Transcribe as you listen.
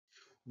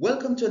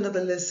Welcome to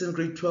another lesson,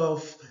 grade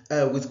 12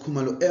 with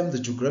KHUMALO.M, the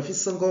Geography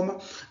Sangoma.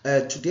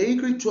 Today,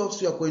 grade 12s,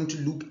 we are going to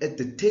look at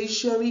the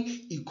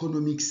tertiary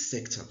economic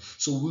sector.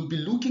 So we'll be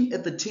looking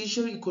at the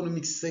tertiary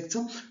economic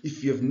sector.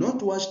 If you have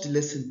not watched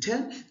lesson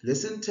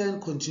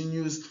 10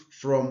 continues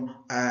from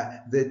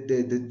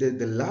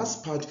the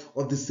last part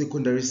of the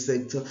secondary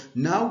sector.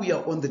 Now we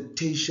are on the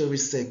tertiary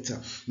sector.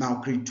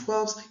 Now, grade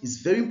 12s, it's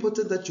very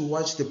important that you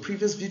watch the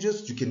previous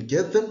videos. You can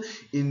get them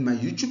in my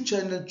YouTube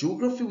channel,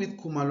 Geography with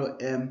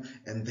KHUMALO.M,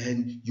 and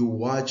then you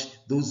watch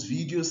those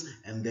videos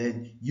and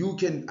then you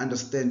can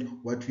understand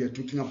what we are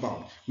talking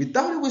about.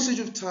 Without a wastage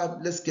of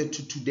time, let's get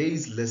to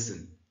today's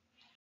lesson.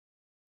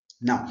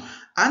 Now,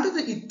 under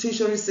the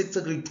tertiary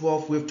sector, grade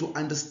 12, we have to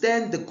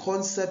understand the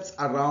concepts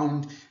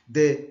around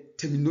the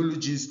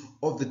terminologies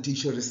of the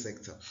tertiary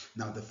sector.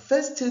 Now, the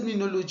first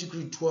terminology,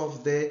 grade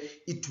 12 there,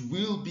 it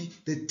will be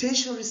the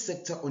tertiary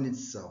sector on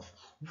itself.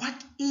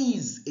 What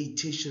is a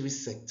tertiary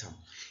sector?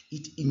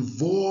 It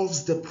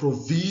involves the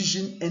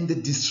provision and the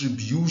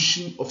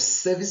distribution of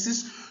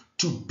services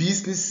to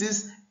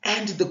businesses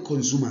and the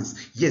consumers.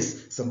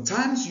 Yes,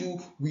 sometimes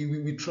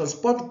we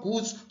transport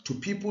goods to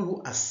people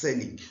who are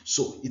selling.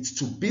 So it's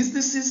to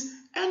businesses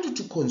and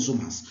to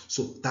consumers.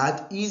 So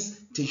that is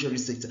tertiary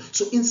sector.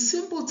 So in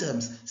simple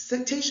terms,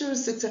 tertiary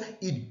sector,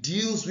 it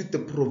deals with the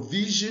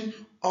provision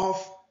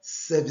of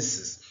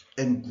services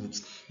and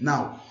goods.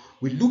 Now,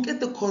 we look at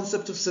the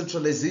concept of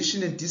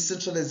centralization and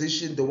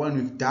decentralization, the one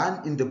we've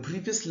done in the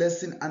previous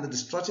lesson under the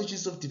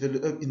strategies of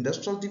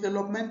industrial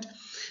development.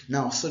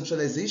 Now,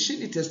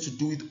 centralization, it has to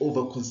do with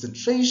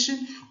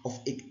over-concentration of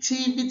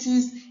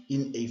activities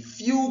in a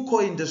few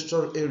core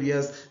industrial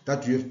areas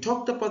that we have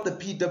talked about. The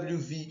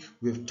PWV,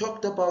 we have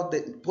talked about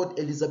the Port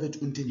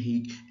Elizabeth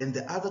Uitenhage, and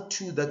the other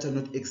two that are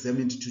not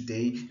examined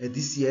today,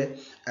 this year,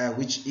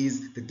 which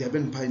is the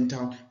Durban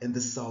Pinetown and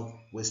the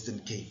Southwestern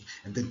Cape.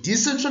 And the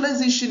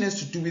decentralization has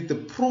to do with the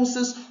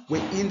process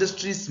where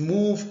industries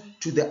move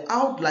to the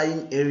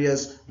outlying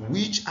areas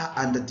which are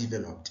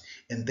underdeveloped.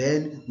 And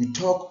then we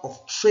talk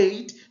of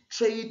trade.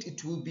 Trade,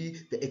 it will be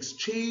the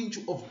exchange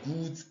of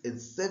goods and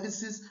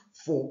services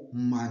for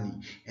money.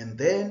 And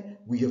then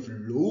we have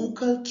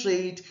local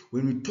trade.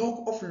 When we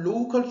talk of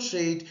local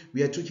trade,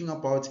 we are talking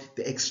about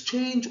the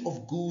exchange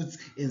of goods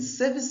and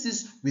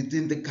services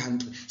within the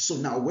country. So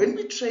now when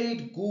we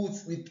trade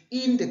goods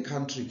within the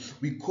country,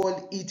 we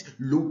call it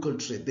local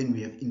trade. Then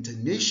we have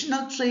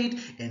international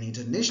trade, and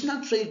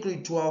international trade,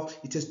 grade 12,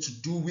 it has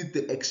to do with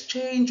the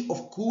exchange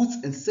of goods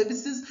and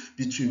services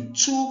between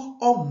two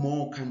or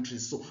more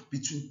countries. So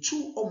between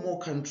two or more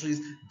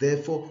countries,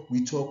 therefore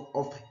we talk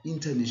of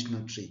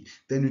international trade.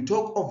 Then we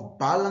talk of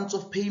balance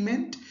of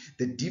payment,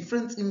 the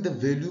difference in the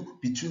value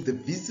between the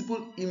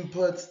visible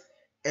imports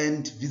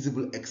and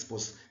visible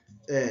exports.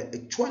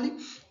 Actually,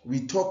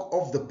 we talk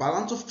of the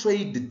balance of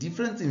trade, the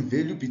difference in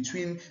value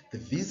between the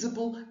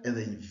visible and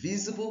the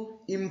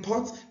invisible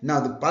imports. Now,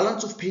 the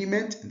balance of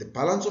payment and the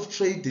balance of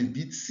trade, they'll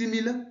be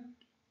similar.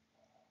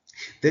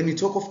 Then we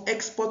talk of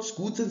exports,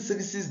 goods and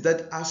services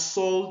that are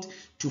sold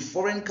to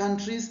foreign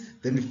countries.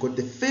 Then we've got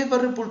the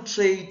favorable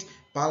trade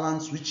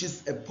balance, which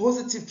is a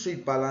positive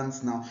trade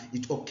balance. Now,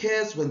 it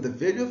occurs when the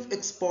value of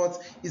exports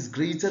is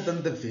greater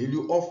than the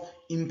value of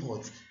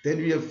imports. Then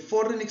we have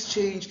foreign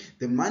exchange,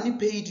 the money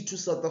paid to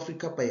South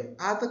Africa by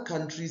other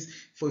countries,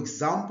 for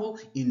example,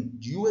 in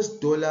US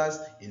dollars,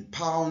 in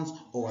pounds,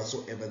 or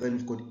whatsoever. Then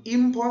we've got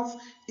imports.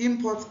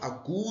 Imports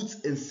are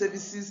goods and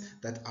services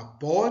that are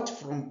bought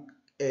from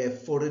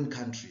foreign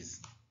countries.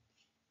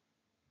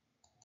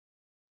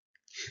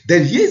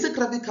 Then here's a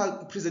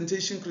graphical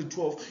presentation, grade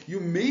 12. You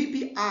may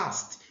be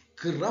asked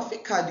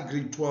graphically,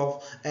 grade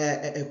 12,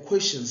 a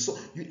question. So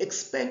you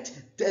expect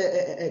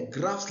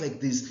graphs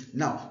like this.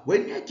 Now,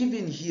 when you are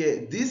given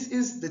here, this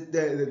is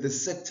the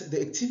sector,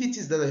 the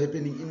activities that are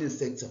happening in a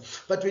sector.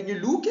 But when you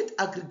look at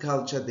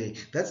agriculture there,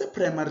 that's a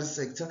primary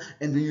sector.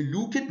 And when you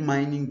look at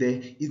mining there,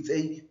 it's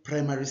a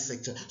primary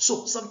sector.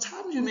 So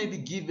sometimes you may be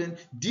given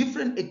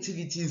different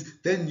activities,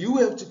 then you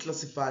have to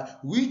classify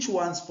which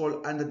ones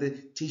fall under the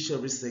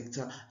tertiary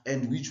sector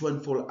and which one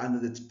fall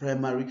under the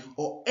primary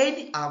or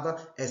any other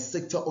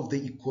sector of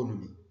the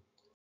economy.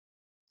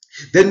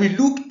 Then we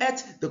look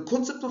at the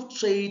concept of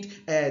trade,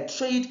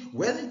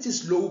 whether it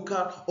is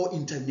local or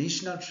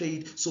international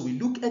trade. So we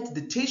look at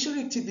the tertiary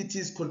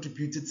activities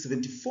contributed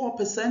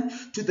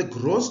 74% to the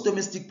gross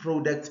domestic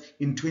product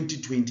in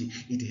 2020.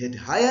 It had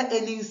higher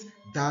earnings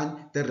than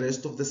the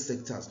rest of the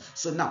sectors.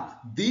 So now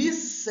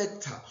this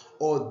sector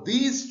or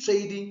this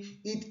trading,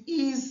 it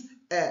is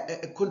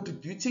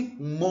contributing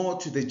more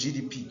to the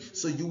GDP.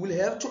 So you will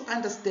have to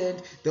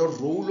understand the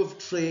role of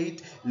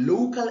trade,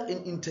 local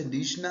and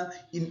international,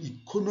 in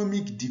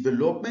economic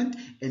development,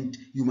 and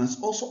you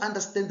must also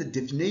understand the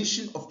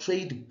definition of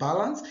trade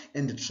balance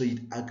and the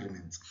trade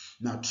agreements.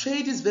 Now,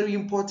 trade is very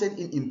important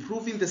in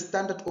improving the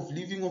standard of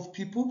living of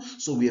people.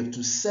 So we have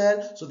to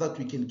sell so that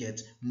we can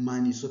get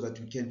money, so that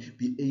we can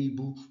be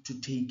able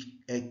to take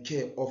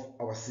care of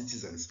our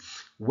citizens.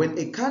 When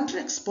a country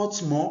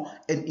exports more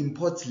and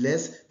imports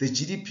less, the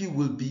GDP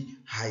will be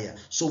higher.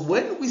 So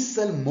when we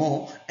sell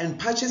more and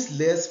purchase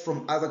less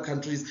from other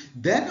countries,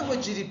 then our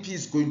GDP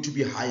is going to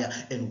be higher.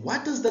 And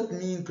what does that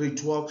mean, grade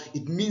 12?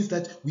 It means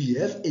that we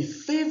have a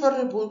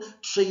favorable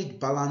trade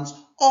balance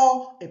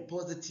or a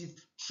positive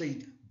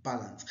trade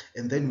balance.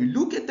 And then we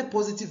look at the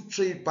positive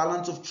trade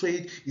balance of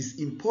trade is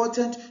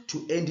important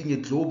to ending a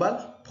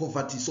global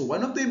poverty. So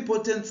one of the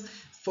importance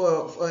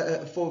for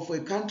a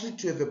country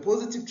to have a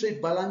positive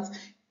trade balance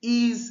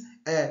is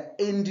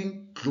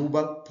ending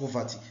global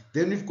poverty.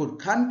 Then we've got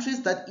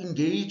countries that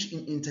engage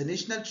in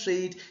international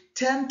trade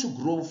tend to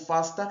grow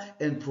faster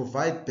and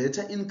provide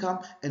better income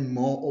and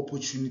more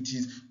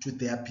opportunities to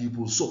their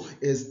people. So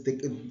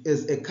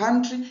as a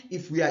country,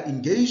 if we are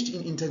engaged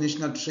in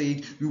international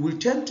trade, we will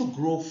tend to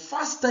grow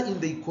faster in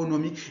the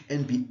economy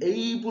and be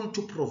able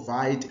to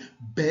provide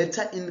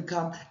better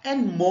income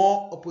and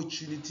more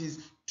opportunities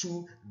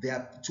to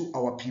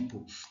our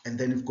people. And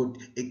then we've got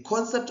a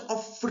concept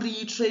of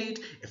free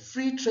trade. A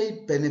free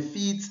trade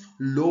benefits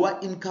lower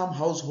income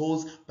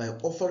households by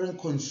offering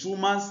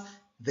consumers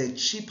the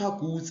cheaper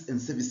goods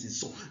and services.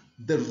 So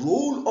the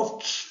role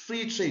of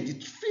free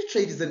trade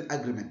is an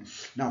agreement.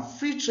 Now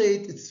free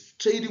trade is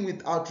trading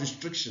without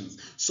restrictions.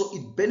 So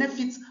it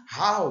benefits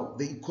how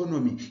the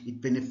economy,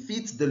 it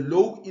benefits the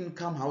low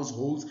income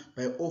households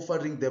by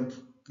offering them,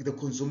 the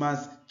consumers,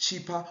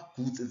 cheaper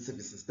goods and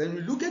services. Then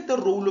we look at the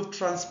role of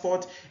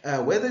transport,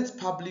 whether it's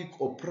public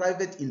or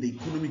private, in the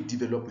economic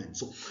development.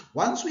 So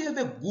once we have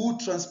a good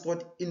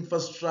transport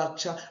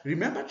infrastructure,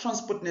 remember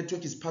transport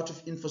network is part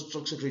of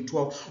infrastructure, grade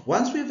 12.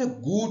 Once we have a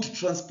good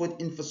transport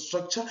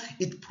infrastructure,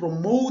 it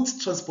promotes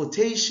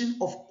transportation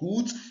of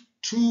goods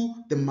to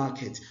the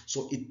market.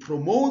 So it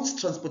promotes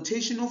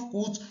transportation of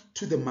goods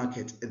to the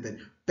market. And then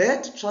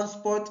bad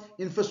transport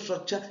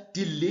infrastructure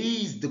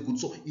delays the goods.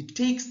 So it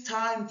takes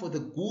time for the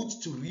goods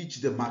to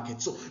reach the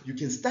market. So you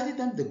can study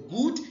them. The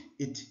good,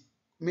 it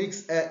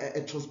makes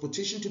a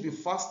transportation to be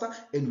faster,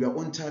 and we are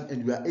on time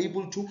and we are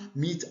able to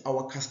meet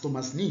our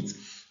customers' needs.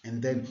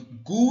 And then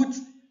good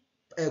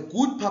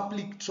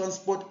public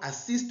transport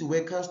assists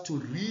workers to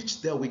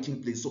reach their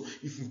working place. So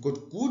if you've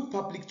got good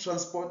public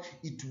transport,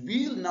 it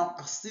will now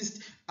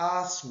assist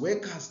us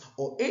workers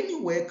or any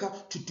worker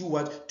to do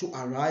what? To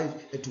arrive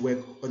at work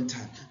on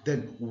time.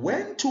 Then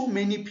when too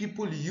many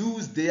people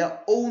use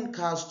their own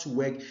cars to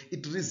work,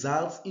 it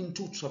results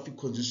into traffic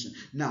congestion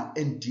now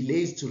and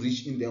delays to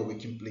reach in their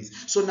working place.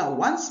 So now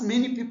once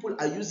many people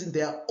are using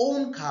their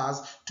own cars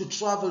to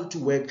travel to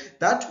work,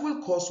 that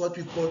will cause what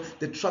we call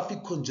the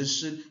traffic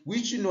congestion,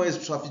 which you know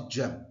as traffic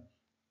jam.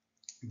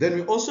 Then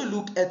we also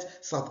look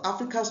at South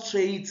Africa's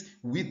trades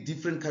with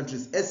different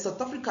countries. As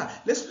South Africa,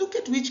 let's look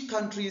at which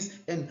countries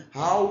and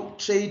how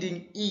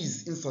trading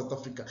is in South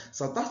Africa.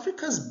 South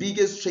Africa's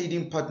biggest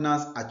trading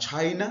partners are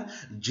China,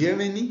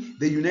 Germany,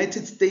 the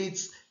United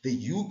States, the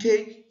UK,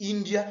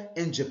 India,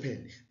 and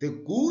Japan. The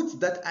goods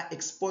that are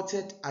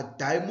exported are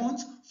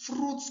diamonds,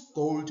 fruits,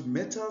 gold,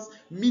 metals,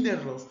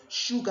 minerals,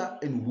 sugar,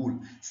 and wool.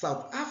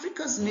 South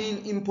Africa's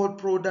main import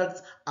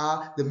products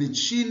are the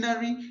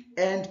machinery,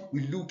 and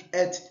we look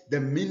at the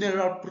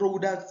mineral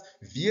products,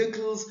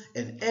 vehicles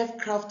and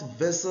aircraft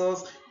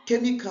vessels,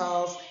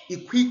 chemicals,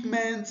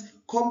 equipment,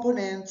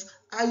 components,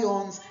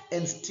 ions,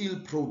 and steel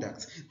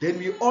products. Then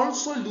we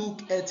also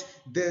look at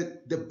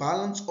the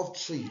balance of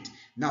trade.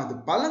 Now the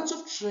balance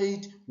of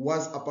trade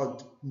was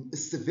about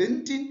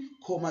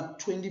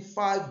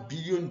 $17.25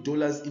 billion in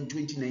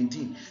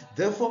 2019.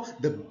 Therefore,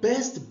 the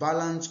best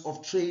balance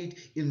of trade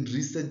in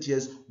recent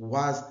years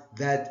was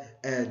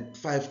that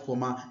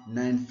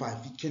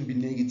 5.95. It can be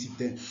negative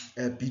then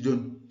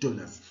billion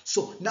dollars.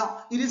 So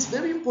now it is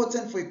very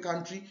important for a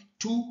country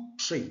to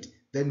trade.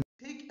 Then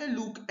take a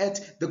look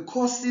at the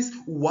causes.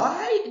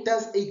 Why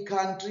does a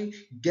country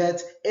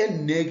get a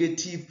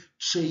negative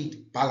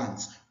trade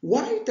balance?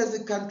 Why does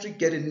a country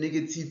get a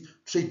negative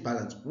trade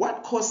balance?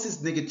 What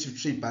causes negative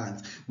trade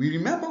balance? We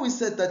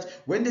said that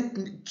when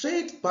the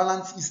trade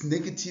balance is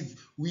negative,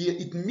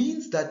 it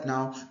means that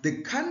now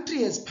the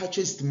country has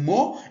purchased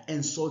more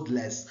and sold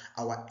less.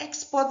 Our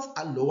exports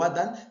are lower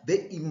than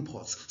the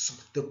imports. So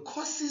the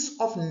causes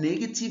of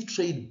negative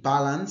trade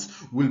balance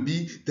will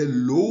be the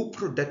low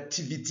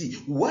productivity.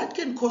 What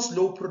can cause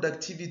low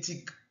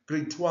productivity?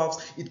 Grade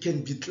 12, it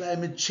can be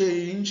climate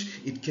change,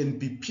 it can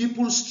be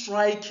people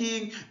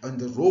striking on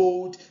the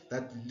road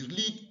that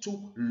lead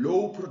to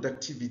low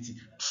productivity,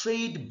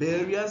 trade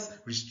barriers,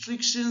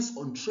 restrictions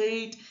on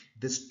trade,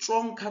 the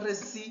strong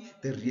currency,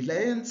 the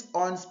reliance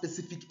on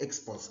specific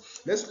exports.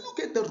 Let's look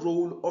at the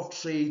role of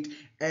trade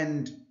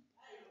and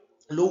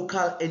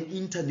local and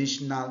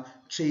international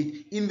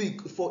trade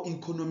for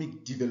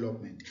economic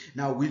development.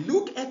 Now we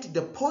look at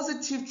the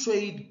positive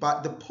trade,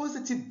 but the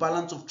positive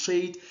balance of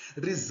trade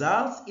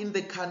results in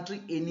the country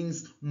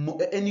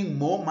earning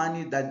more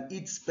money than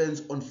it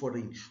spends on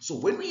foreign. So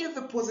when we have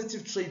a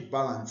positive trade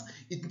balance,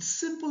 it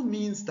simply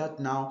means that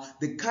now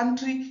the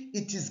country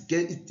it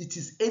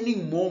is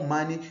earning more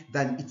money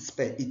than it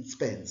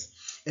spends.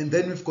 And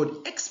then we've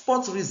got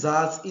export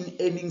results in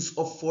earnings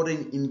of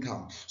foreign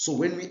income. So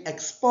when we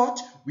export,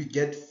 we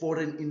get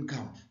foreign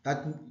income.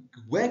 That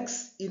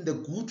works in the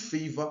good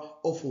favor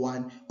of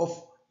one of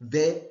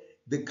the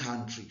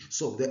country.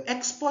 So the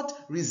export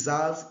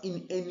results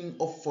in earning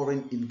of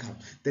foreign income.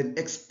 Then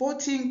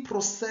exporting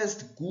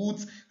processed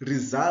goods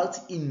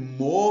results in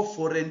more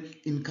foreign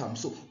income.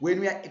 So when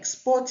we are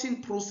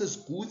exporting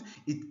processed goods,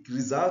 it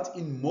results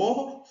in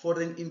more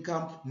foreign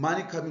income,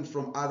 money coming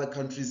from other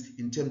countries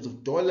in terms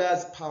of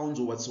dollars, pounds,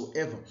 or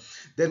whatsoever.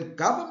 Then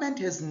government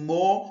has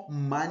more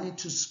money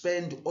to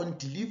spend on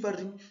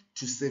delivering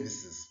to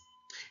services.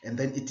 And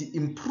then it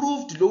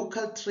improved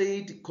local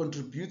trade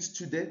contributes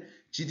to the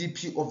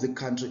GDP of the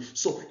country.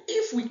 So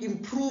if we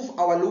improve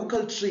our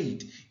local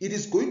trade, it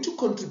is going to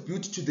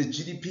contribute to the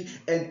GDP,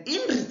 and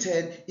in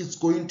return, it's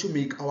going to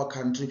make our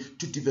country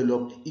to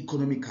develop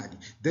economically.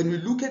 Then we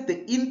look at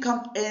the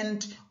income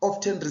and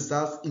often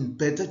results in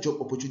better job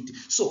opportunity.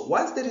 So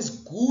once there is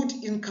good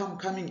income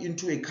coming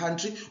into a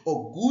country,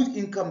 or good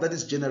income that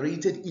is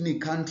generated in a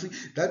country,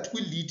 that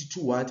will lead to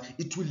what?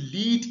 It will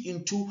lead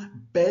into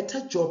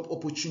better job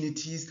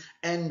opportunities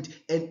and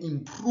an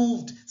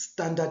improved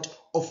standard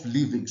of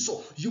living.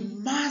 So you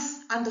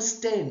must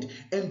understand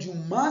and you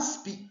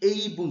must be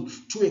able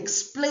to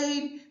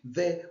explain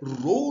the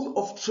role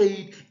of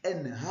trade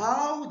and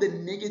how the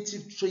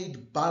negative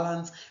trade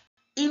balance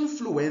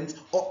influence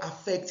or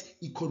affect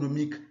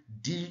economic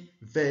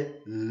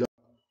development.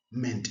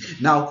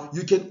 Now,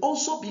 you can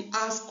also be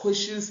asked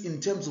questions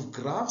in terms of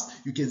graphs.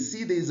 You can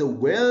see there is a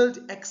world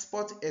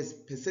export as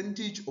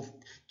percentage of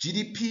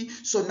GDP.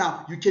 So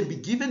now you can be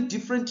given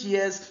different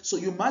years. So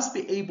you must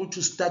be able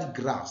to study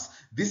graphs.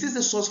 This is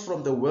a source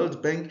from the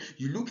World Bank.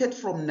 You look at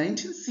from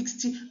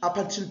 1960 up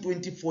until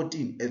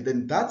 2014. And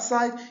then that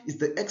side is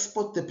the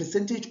export, the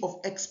percentage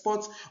of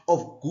exports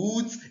of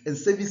goods and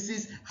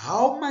services.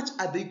 How much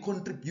are they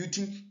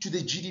contributing to the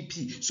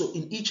GDP? So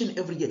in each and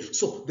every year.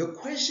 So the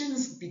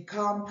questions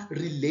become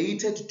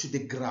related to the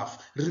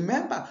graph.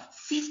 Remember,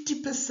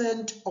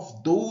 50%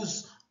 of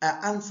those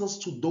answers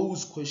to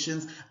those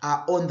questions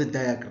are on the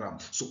diagram.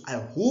 So I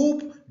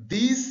hope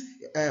this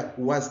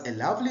was a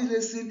lovely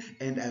lesson,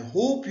 and I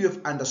hope you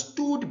have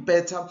understood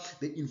better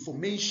the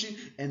information,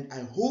 and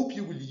I hope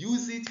you will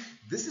use it.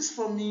 This is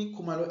from me,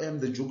 KHUMALO.M,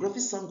 the Geography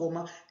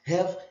Sangoma.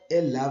 Have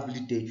a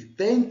lovely day.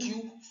 Thank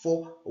you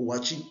for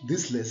watching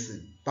this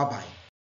lesson. Bye-bye.